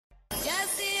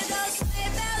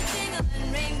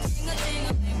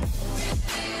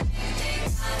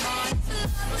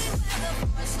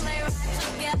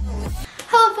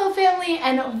Emily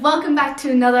and welcome back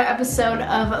to another episode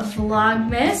of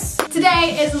Vlogmas.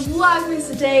 Today is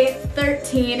Vlogmas day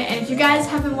 13 and if you guys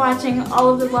have been watching all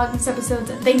of the Vlogmas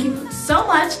episodes, thank you so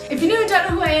much. If you're new and don't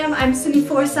know who I am, I'm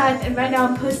sydforsyth and right now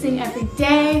I'm posting every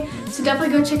day. So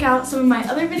definitely go check out some of my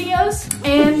other videos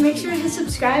and make sure to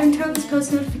subscribe and turn on those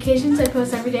post notifications. I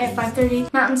post every day at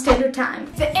 5:30 Mountain Standard Time.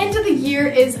 The end of the year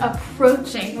is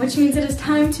approaching, which means it is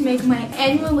time to make my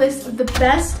annual list of the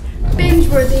best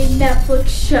binge-worthy Netflix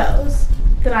shows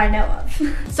that I know of.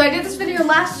 So I did this video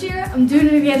last year, I'm doing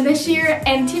it again this year,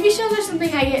 and TV shows are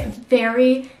something I get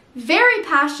very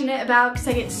passionate about because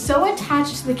I get so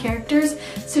attached to the characters,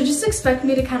 so just expect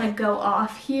me to kind of go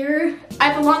off here. I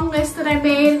have a long list that I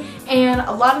made and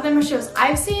a lot of them are shows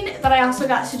I've seen, but I also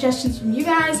got suggestions from you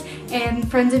guys and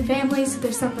friends and family, so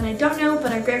there's some that I don't know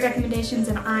but are great recommendations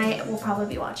and I will probably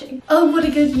be watching. Oh, what a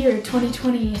good year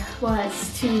 2020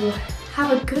 was to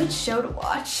have a good show to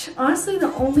watch. Honestly,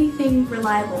 the only thing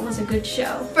reliable was a good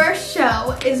show. First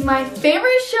show is my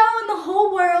favorite show in the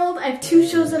whole world. I have two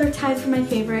shows that are tied for my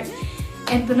favorite,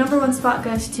 and the #1 spot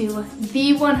goes to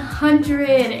The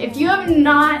 100. If you have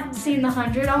not seen The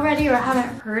 100 already or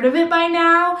haven't heard of it by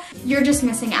now, you're just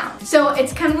missing out. So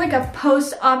it's kind of like a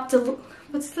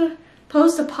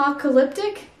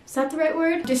post-apocalyptic? Is that the right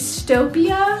word?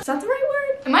 Dystopia? Is that the right word?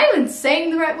 Am I even saying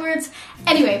the right words?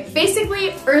 Anyway,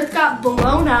 basically Earth got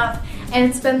blown up and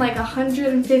it's been like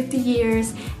 150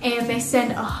 years and they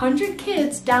send 100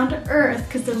 kids down to Earth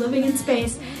because they're living in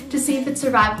space to see if it's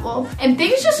survivable. And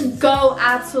things just go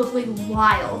absolutely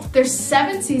wild. There's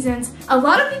 7 seasons. A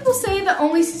lot of people say that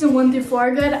only season 1 through 4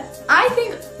 are good. I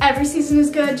think every season is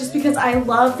good just because I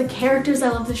love the characters, I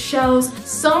love the shows.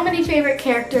 So many favorite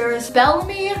characters.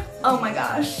 Bellamy, oh my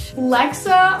gosh.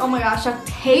 Lexa, oh my gosh.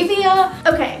 Octavia.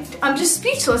 Okay, I'm just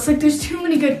speechless. Like there's too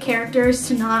many good characters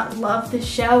to not love this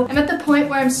show. I'm at the point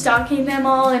where I'm stalking them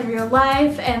all in real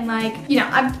life and like, you know,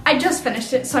 I just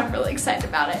finished it, so I'm really excited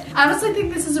about it. I honestly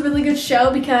think this is a really good show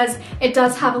because it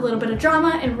does have a little bit of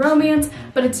drama and romance,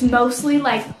 but it's mostly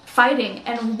like fighting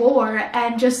and war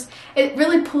and just, it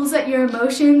really pulls at your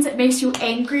emotions. It makes you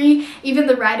angry. Even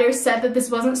the writers said that this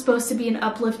wasn't supposed to be an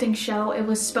uplifting show. It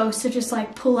was supposed to just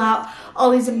like pull out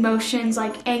all these emotions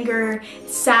like anger,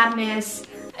 sadness,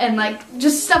 and like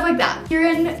just stuff like that. You're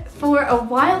in for a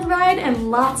wild ride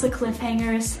and lots of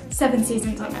cliffhangers. 7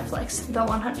 seasons on Netflix, The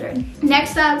 100.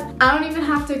 Next up, I don't even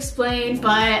have to explain,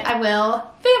 but I will,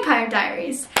 Vampire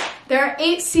Diaries. There are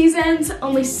 8 seasons,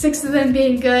 only 6 of them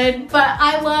being good, but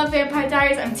I love Vampire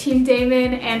Diaries. I'm Team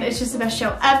Damon and it's just the best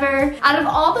show ever. Out of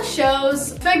all the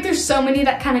shows, I feel like there's so many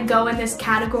that kind of go in this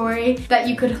category that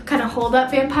you could kind of hold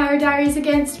up Vampire Diaries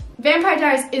against. Vampire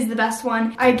Diaries is the best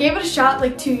one. I gave it a shot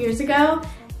like 2 years ago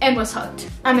and was hooked.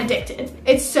 I'm addicted.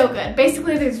 It's so good.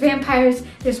 Basically there's vampires,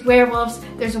 there's werewolves,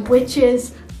 there's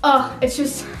witches. Oh, it's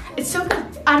so good.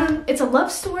 It's a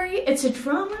love story, it's a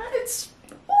drama,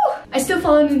 I still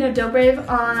follow Nina Dobrev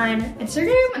on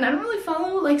Instagram and I don't really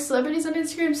follow like celebrities on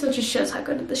Instagram, so it just shows how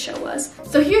good the show was.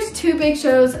 So here's 2 big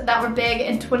shows that were big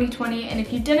in 2020 and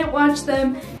if you didn't watch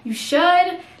them, you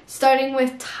should. Starting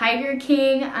with Tiger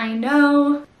King. I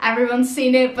know everyone's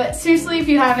seen it, but seriously, if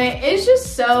you haven't, it's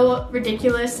just so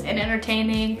ridiculous and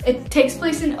entertaining. It takes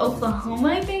place in Oklahoma,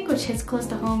 I think, which hits close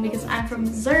to home because I'm from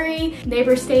Missouri,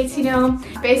 neighbor states, you know.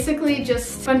 Basically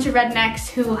just a bunch of rednecks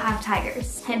who have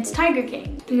tigers, hence Tiger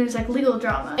King. And there's like legal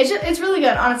drama. It's really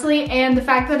good, honestly, and the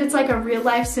fact that it's like a real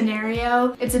life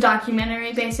scenario, it's a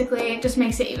documentary basically, it just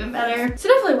makes it even better. So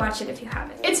definitely watch it if you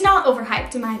haven't. It's not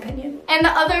overhyped in my opinion. And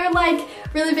the other like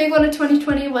really big one of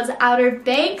 2020 was Outer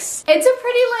Banks. It's a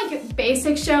pretty like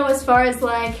basic show as far as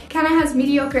like kind of has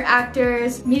mediocre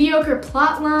actors, mediocre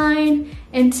plot line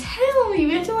until you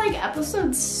get to like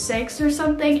episode 6 or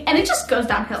something and it just goes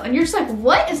downhill and you're just like,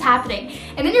 what is happening?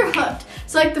 And then you're hooked.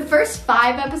 So like the first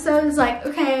 5 episodes like,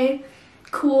 okay,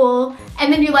 cool,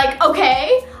 and then you're like,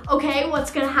 okay,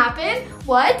 what's gonna happen?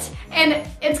 What? And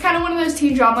it's kind of one of those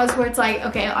teen dramas where it's like,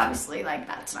 okay, obviously like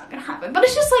that's not gonna happen, but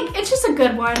it's just like, it's just a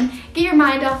good one. Get your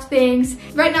mind off things.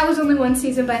 Right now there's only 1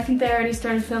 season, but I think they already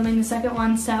started filming the 2nd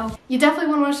one, so you definitely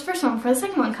want to watch the 1st one before the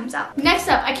 2nd one comes out. Next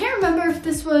up, I can't remember if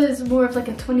this was more of like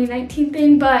a 2019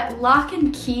 thing, but Lock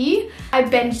and Key. I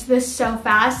binged this so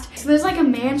fast. So there's like a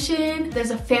mansion,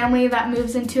 there's a family that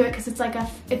moves into it because it's like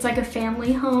a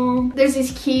family home. There's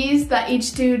these keys that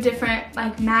each do different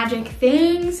like magic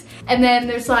things, and then and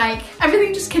there's like,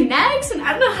 everything just connects, and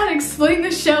I don't know how to explain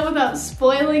the show without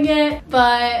spoiling it,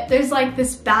 but there's like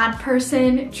this bad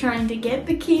person trying to get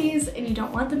the keys, and you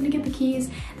don't want them to get the keys.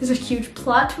 There's a huge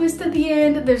plot twist at the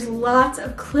end. There's lots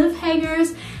of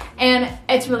cliffhangers, and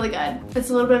it's really good. It's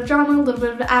a little bit of drama, a little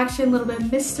bit of action, a little bit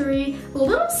of mystery, a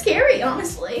little scary,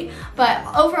 honestly, but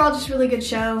overall just really good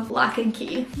show. Lock and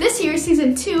Key. This year,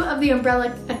 season 2 of The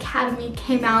Umbrella Academy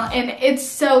came out, and it's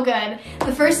so good.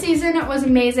 The first season was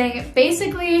amazing.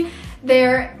 Basically,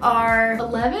 there are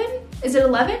 11? Is it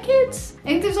 11 kids? I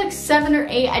think there's like 7 or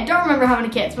 8. I don't remember how many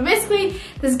kids, but basically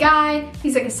this guy,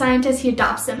 he's like a scientist, he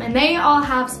adopts them, and they all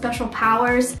have special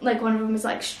powers. Like one of them is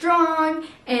like strong,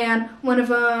 and one of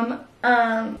them,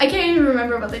 I can't even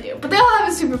remember what they do, but they all have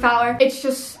a superpower. It's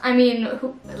just, I mean,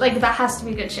 like that has to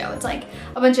be a good show. It's like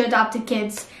a bunch of adopted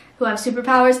kids who have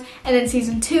superpowers. And then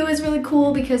season 2 is really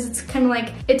cool because it's kind of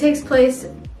like, it takes place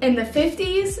in the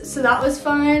 50s, so that was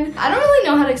fun. I don't really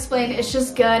know how to explain it. It's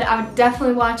just good. I would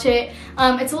definitely watch it.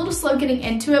 It's a little slow getting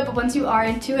into it, but once you are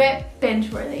into it,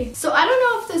 binge worthy. So I don't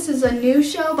know if this is a new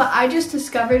show, but I just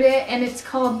discovered it, and it's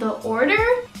called The Order.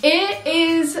 It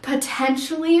is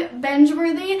potentially binge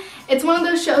worthy. It's one of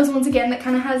those shows, once again, that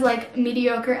kind of has like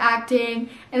mediocre acting,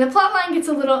 and the plot line gets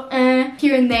a little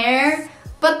here and there.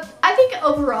 But I think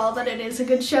overall that it is a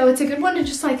good show. It's a good one to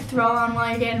just like throw on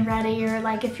while you're getting ready, or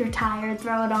like if you're tired,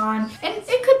 throw it on. And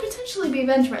it could potentially be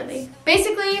binge-worthy.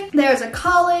 Basically, there's a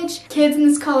college. Kids in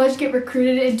this college get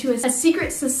recruited into a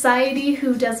secret society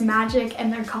who does magic,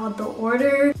 and they're called The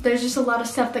Order. There's just a lot of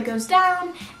stuff that goes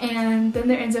down, and then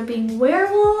there ends up being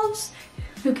werewolves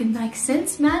who can like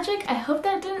sense magic. I hope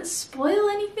that didn't spoil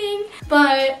anything,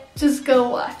 but just go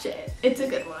watch it. It's a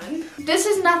good one. This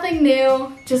is nothing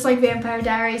new, just like Vampire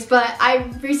Diaries, but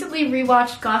I recently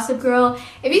rewatched Gossip Girl.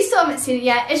 If you still haven't seen it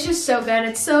yet, it's just so good.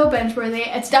 It's so binge worthy.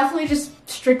 It's definitely just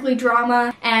strictly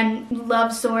drama and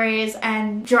love stories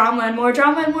and drama and more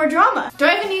drama and more drama. Do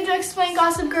I even need to explain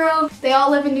Gossip Girl? They all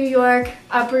live in New York,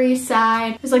 Upper East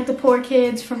Side. There's like the poor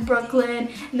kids from Brooklyn,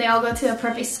 and they all go to a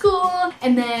preppy school,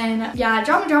 and then yeah,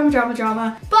 drama, drama, drama,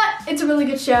 drama. But it's a really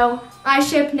good show. I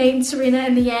ship Nate and Serena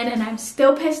in the end, and I'm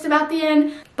still pissed about the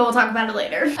end, but we'll talk about it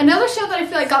later. Another show that I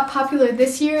feel like got popular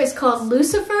this year is called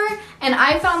Lucifer, and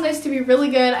I found this to be really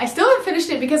good. I still haven't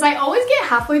finished it because I always get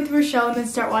halfway through a show and then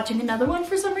start watching another one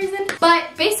for some reason. But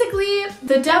basically,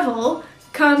 the devil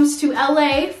comes to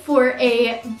LA for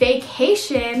a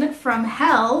vacation from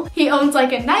hell. He owns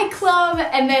like a nightclub,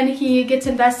 and then he gets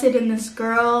invested in this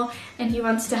girl, and he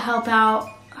wants to help out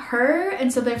her,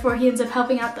 and so therefore he ends up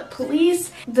helping out the police.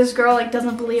 This girl like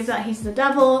doesn't believe that he's the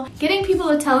devil, getting people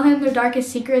to tell him their darkest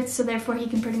secrets, so therefore he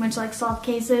can pretty much like solve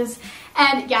cases.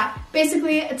 And yeah,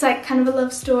 basically it's like kind of a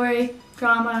love story,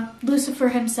 drama. Lucifer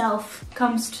himself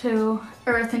comes to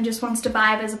Earth and just wants to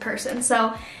vibe as a person,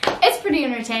 so it's pretty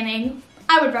entertaining.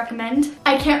 I would recommend.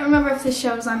 I can't remember if this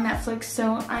show is on Netflix,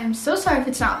 so I'm so sorry if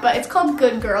it's not, but it's called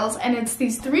Good Girls, and it's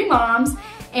these 3 moms,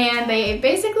 and they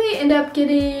basically end up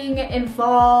getting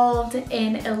involved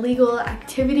in illegal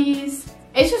activities.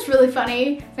 It's just really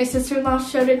funny. My sister-in-law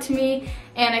showed it to me,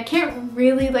 and I can't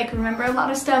really like remember a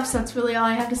lot of stuff, so that's really all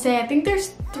I have to say. I think there's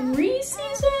 3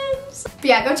 seasons. But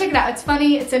yeah, go check it out. It's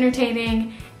funny, it's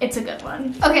entertaining, it's a good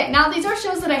one. Okay, now these are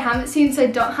shows that I haven't seen, so I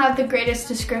don't have the greatest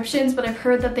descriptions, but I've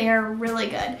heard that they are really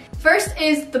good. First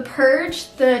is The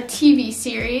Purge, the TV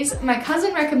series. My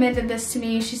cousin recommended this to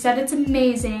me. She said it's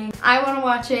amazing. I want to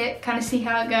watch it, kind of see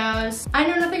how it goes. I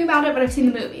know nothing about it, but I've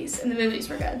seen the movies, and the movies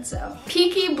were good, so.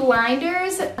 Peaky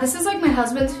Blinders. This is like my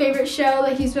husband's favorite show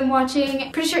that he's been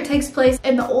watching. Pretty sure it takes place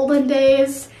in the olden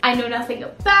days. I know nothing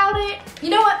about it. You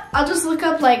know what? I'll just look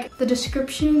up like the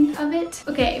description of it.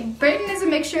 Okay, Britain is a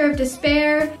mixture of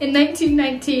despair in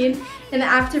 1919 in the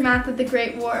aftermath of the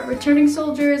Great War. Returning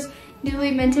soldiers,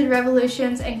 newly minted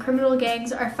revolutions, and criminal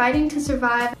gangs are fighting to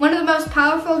survive. One of the most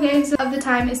powerful gangs of the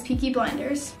time is Peaky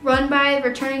Blinders, run by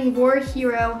returning war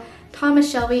hero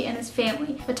Thomas Shelby and his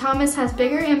family. But Thomas has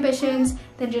bigger ambitions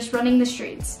than just running the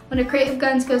streets. When a crate of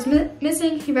guns goes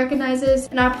missing, he recognizes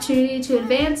an opportunity to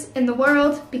advance in the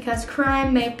world because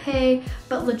crime may pay,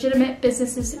 but legitimate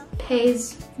businesses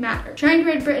pays matter. Trying to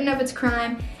rid Britain of its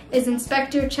crime is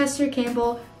Inspector Chester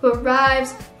Campbell, who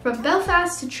arrives from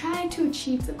Belfast to try to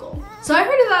achieve the goal. So I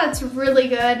heard that it's really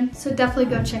good, so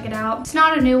definitely go check it out. It's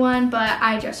not a new one, but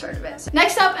I just heard of it. So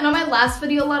next up, and on my last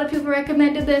video, a lot of people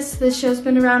recommended this. This show's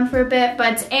been around for a bit,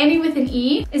 but it's Annie with an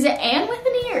E. Is it Anne with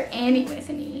an E or Annie with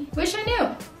an E? Wish I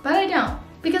knew, but I don't,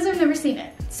 because I've never seen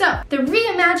it. So, the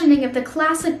reimagining of the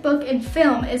classic book and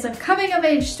film is a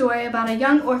coming-of-age story about a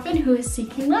young orphan who is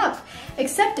seeking love,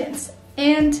 acceptance,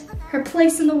 and her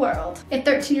place in the world. A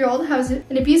 13-year-old has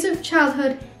an abusive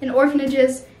childhood in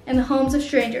orphanages in the homes of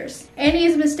strangers. Annie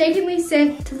is mistakenly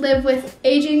sent to live with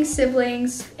aging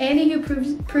siblings. Annie,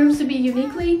 who proves to be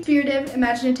uniquely spirited,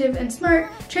 imaginative, and smart,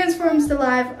 transforms the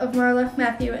life of Marla,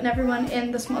 Matthew, and everyone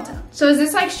in the small town. So is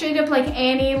this like straight up like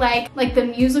Annie, like the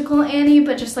musical Annie,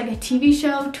 but just like a TV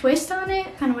show twist on it?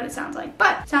 Kind of what it sounds like,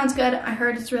 but sounds good. I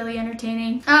heard it's really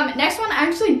entertaining. Next one, I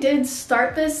actually did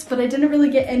start this, but I didn't really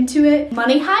get into it.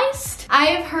 Money Heist. I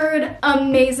have heard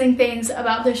amazing things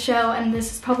about this show, and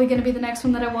this is probably gonna be the next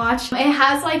one that I watch. It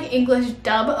has like English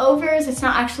dub overs. It's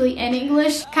not actually in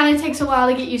English. Kind of takes a while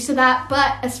to get used to that,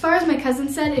 but as far as my cousin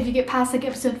said, if you get past like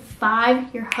episode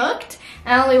 5, you're hooked.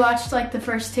 And I only watched like the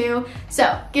first 2,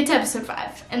 so get to episode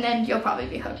 5 and then you'll probably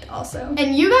be hooked also.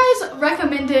 And you guys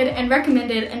recommended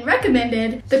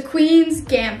The Queen's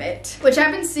Gambit, which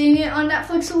I've been seeing it on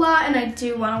Netflix a lot and I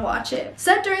do want to watch it.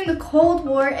 Set during the Cold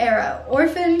War era,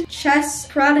 orphaned chess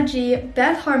prodigy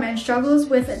Beth Harmon struggles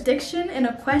with addiction in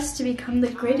a quest to become the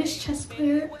greatest chess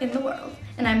player in the world.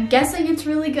 And I'm guessing it's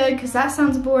really good because that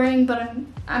sounds boring, but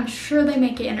I'm sure they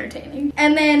make it entertaining.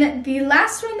 And then the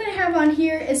last one that I have on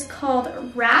here is called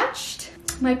Ratched.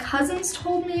 My cousins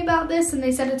told me about this and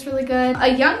they said it's really good.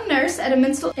 A young nurse at a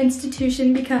mental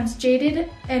institution becomes jaded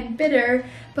and bitter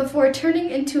before turning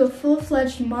into a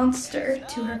full-fledged monster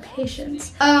to her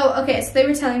patients. Oh, okay, so they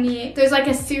were telling me there's like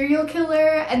a serial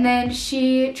killer and then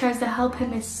she tries to help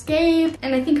him escape,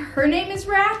 and I think her name is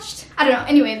Ratched. I don't know.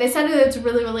 Anyway, they said that it's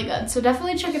really, really good, so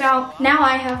definitely check it out. Now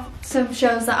I have some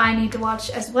shows that I need to watch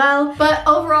as well, but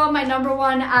overall my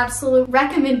 #1 absolute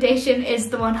recommendation is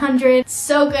The 100.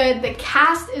 So good. The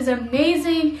cast is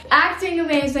amazing, acting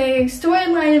amazing,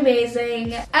 storyline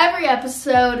amazing. Every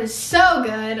episode is so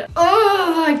good.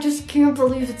 Oh, I just can't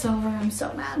believe it's over. I'm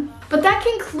so mad. But that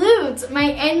concludes my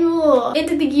annual end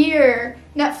of the year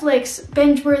Netflix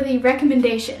binge-worthy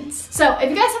recommendations. So if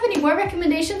you guys have any more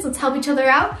recommendations, let's help each other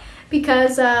out,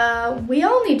 because we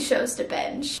all need shows to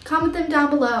binge. Comment them down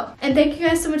below. And thank you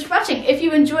guys so much for watching. If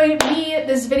you enjoyed me,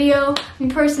 this video, my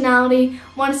personality,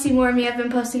 want to see more of me, I've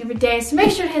been posting every day, so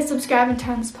make sure to hit subscribe and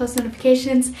turn on those post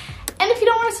notifications. And if you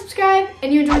don't want to subscribe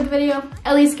and you enjoyed the video,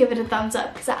 at least give it a thumbs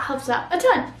up because that helps out a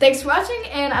ton. Thanks for watching,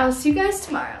 and I will see you guys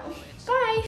tomorrow.